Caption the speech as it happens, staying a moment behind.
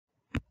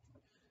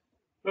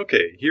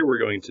Okay, here we're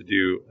going to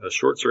do a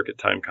short circuit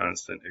time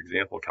constant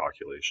example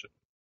calculation.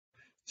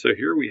 So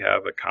here we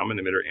have a common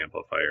emitter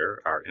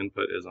amplifier. Our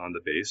input is on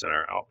the base and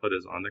our output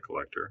is on the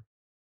collector.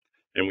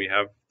 And we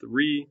have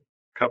three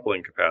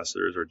coupling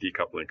capacitors or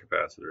decoupling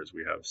capacitors.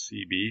 We have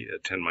CB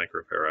at 10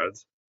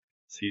 microfarads,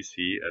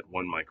 CC at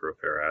 1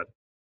 microfarad,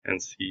 and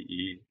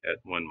CE at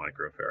 1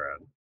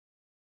 microfarad.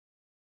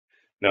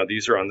 Now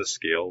these are on the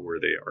scale where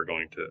they are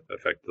going to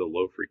affect the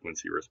low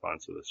frequency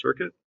response of the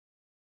circuit.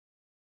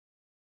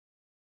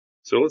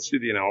 So let's do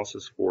the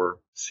analysis for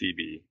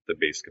CB, the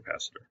base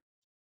capacitor.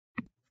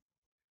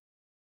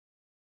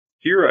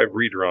 Here I've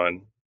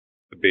redrawn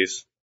the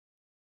base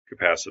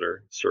capacitor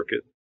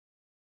circuit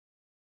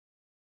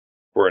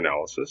for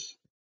analysis.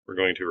 We're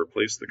going to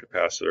replace the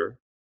capacitor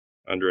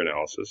under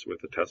analysis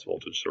with a test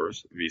voltage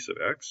source, V sub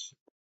x.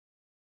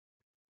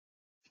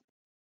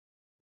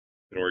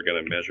 And we're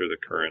going to measure the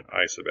current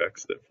I sub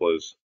x that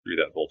flows through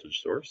that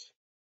voltage source.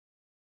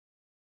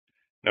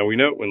 Now we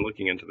note when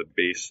looking into the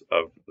base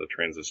of the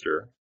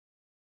transistor,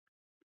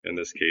 in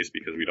this case,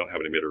 because we don't have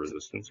an emitter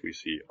resistance, we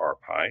see R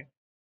pi.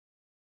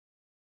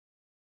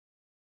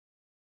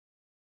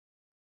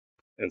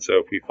 And so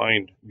if we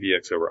find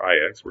Vx over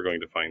Ix, we're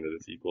going to find that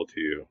it's equal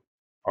to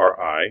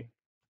Ri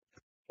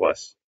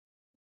plus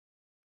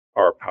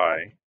R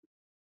pi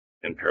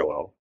in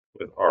parallel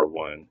with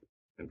R1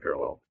 in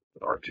parallel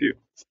with R2.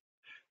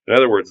 In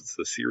other words, it's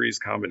the series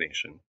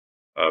combination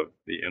of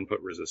the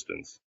input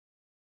resistance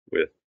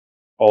with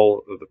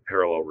all of the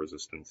parallel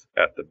resistance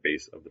at the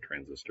base of the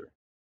transistor.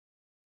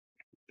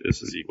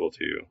 This is equal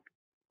to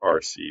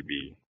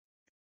RCB,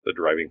 the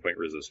driving point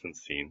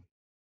resistance seen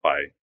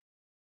by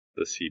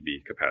the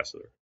CB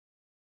capacitor.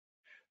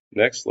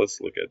 Next, let's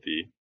look at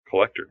the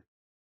collector.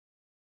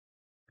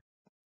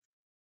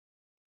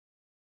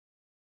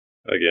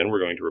 Again,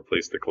 we're going to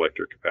replace the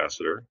collector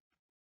capacitor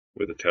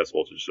with a test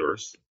voltage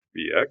source,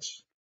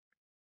 Vx,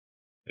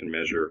 and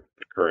measure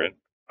the current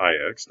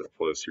Ix that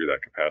flows through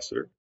that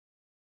capacitor.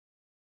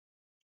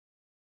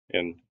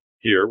 And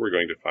here we're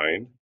going to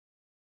find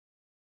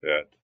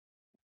that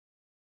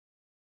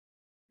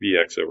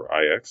Vx over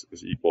Ix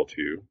is equal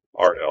to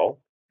RL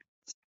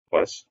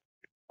plus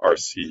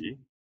RC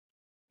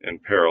in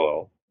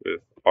parallel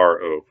with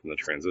RO from the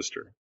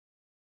transistor.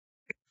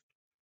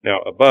 Now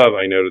above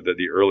I noted that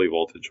the early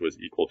voltage was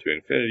equal to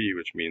infinity,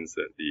 which means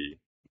that the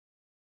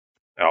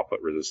output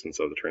resistance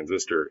of the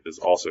transistor is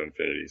also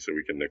infinity, so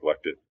we can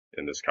neglect it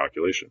in this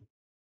calculation.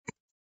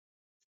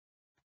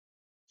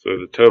 So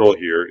the total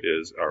here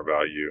is our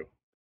value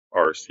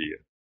RCC.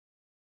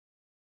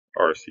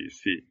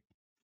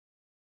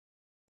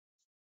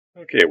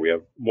 Okay, we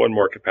have one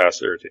more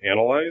capacitor to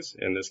analyze.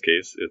 In this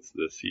case, it's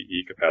the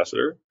CE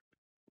capacitor.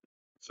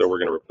 So we're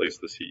going to replace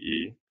the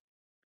CE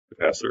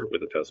capacitor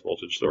with a test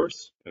voltage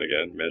source, and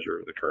again,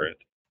 measure the current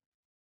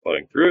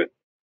flowing through it.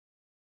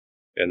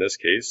 In this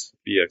case,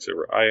 Vx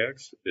over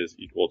Ix is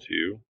equal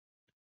to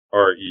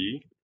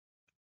Re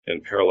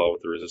in parallel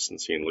with the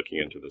resistance seen looking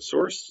into the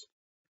source.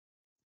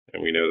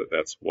 And we know that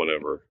that's 1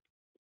 over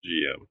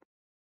Gm.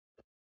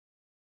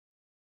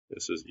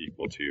 This is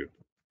equal to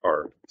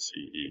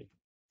RCE.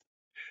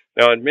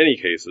 Now, in many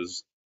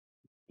cases,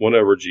 1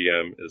 over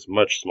Gm is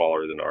much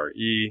smaller than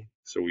Re,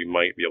 so we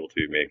might be able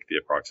to make the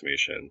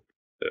approximation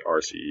that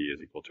RCE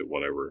is equal to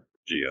 1 over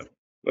Gm.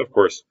 Of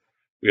course,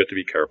 we have to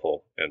be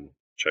careful and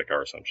check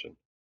our assumption.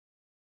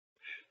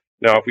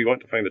 Now, if we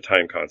want to find the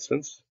time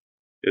constants,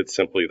 it's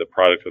simply the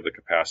product of the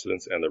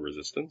capacitance and the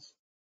resistance.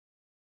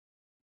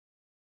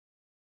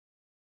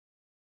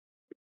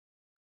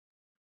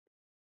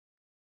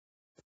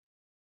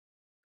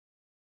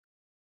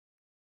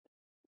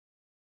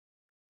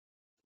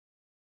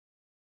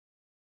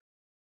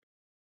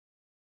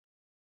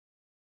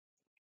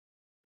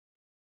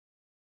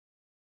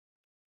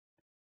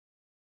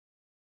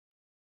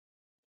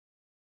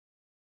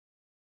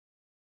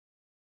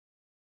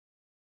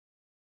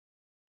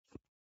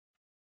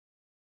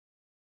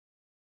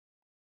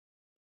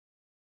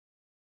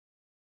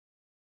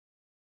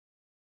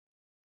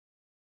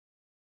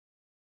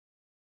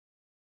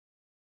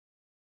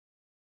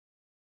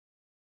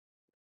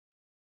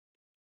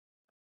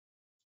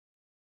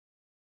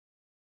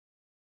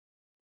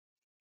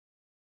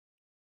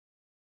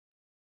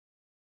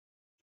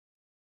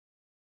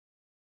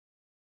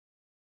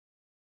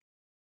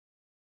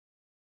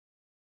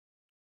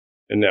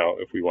 And now,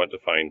 if we want to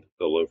find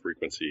the low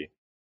frequency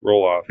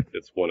roll-off,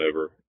 it's 1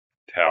 over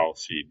tau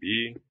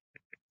CB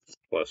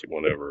plus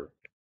 1 over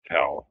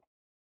tau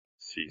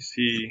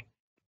CC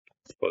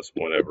plus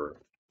 1 over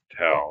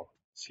tau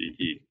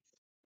CE.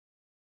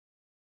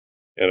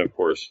 And of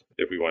course,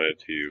 if we wanted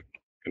to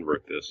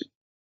convert this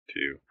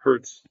to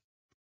hertz,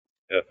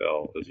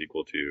 FL is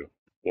equal to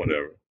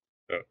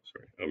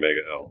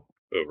omega L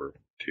over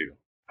 2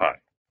 pi.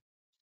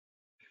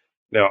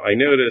 Now, I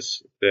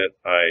notice that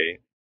I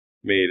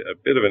made a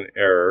bit of an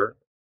error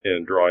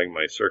in drawing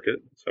my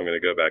circuit, so I'm going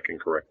to go back and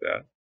correct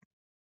that.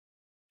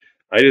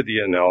 I did the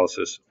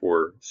analysis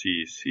for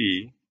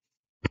CC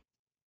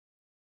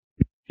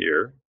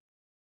here,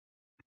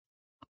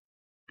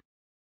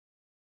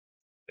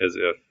 as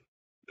if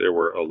there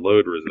were a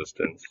load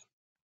resistance,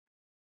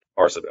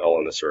 R sub L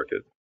in the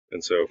circuit.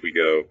 And so if we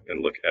go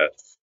and look at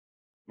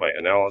my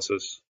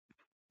analysis,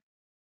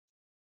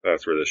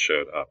 that's where this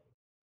showed up.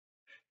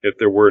 If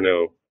there were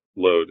no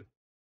load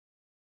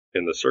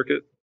in the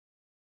circuit,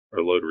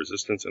 or load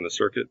resistance in the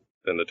circuit,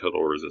 then the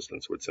total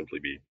resistance would simply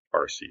be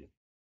RC.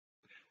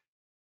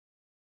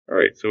 All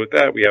right, so with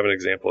that, we have an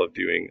example of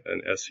doing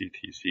an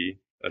SCTC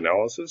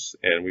analysis,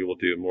 and we will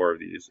do more of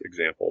these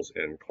examples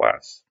in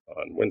class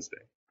on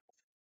Wednesday.